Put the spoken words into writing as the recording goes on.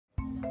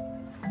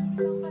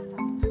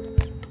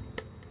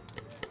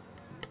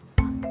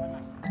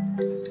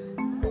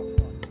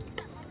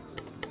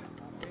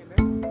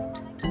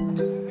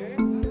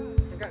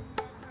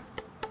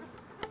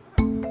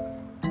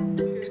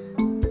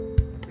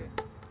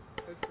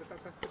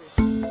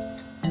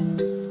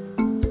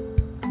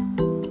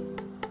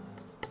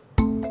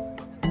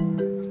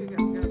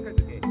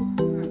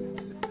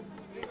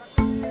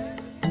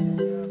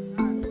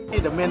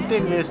The main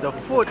thing is the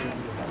food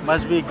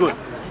must be good.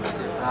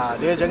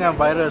 Dia jangan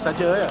viral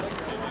saja ya.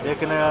 Dia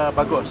kena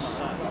bagus.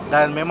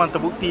 Dan memang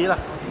terbukti lah.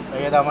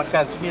 Saya dah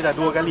makan sini dah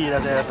 2 kali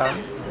dah saya datang.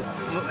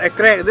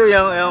 Attract tu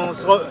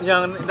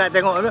yang nak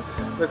tengok tu,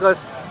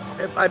 because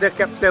ada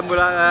kapten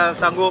pula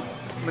sanggup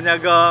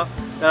menjaga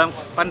dalam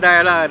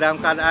pandai lah dalam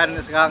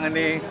keadaan sekarang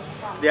ni.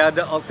 Dia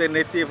ada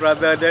alternatif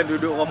rather than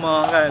duduk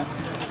rumah kan.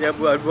 Dia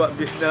buat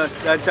bisnes,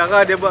 dan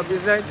cara dia buat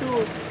bisnes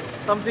itu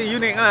something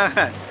unique lah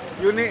kan.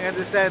 Unique in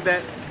the sense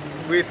that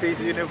with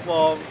his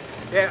uniform,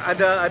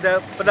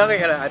 ada penarik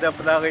lah, ada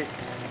penarik.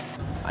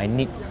 I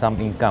need some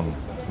income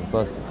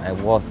because I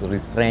was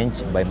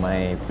retrenched by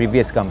my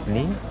previous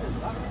company,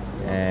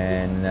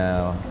 and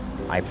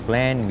I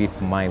planned with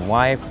my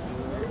wife,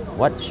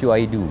 what should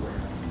I do?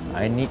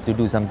 I need to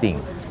do something.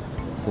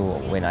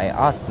 So when I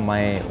asked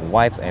my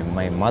wife and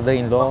my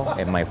mother-in-law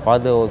and my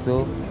father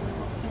also,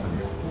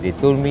 they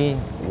told me,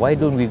 why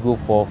don't we go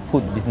for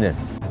food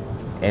business?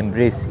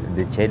 Embrace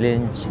the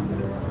challenge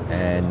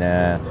and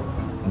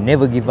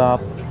never give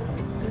up,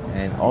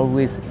 and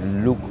always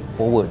look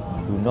forward.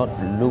 Do not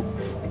look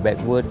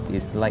backward.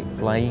 It's like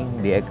flying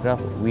the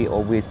aircraft. We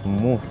always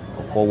move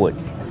forward.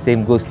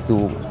 Same goes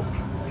to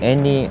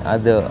any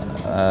other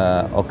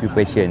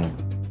occupation.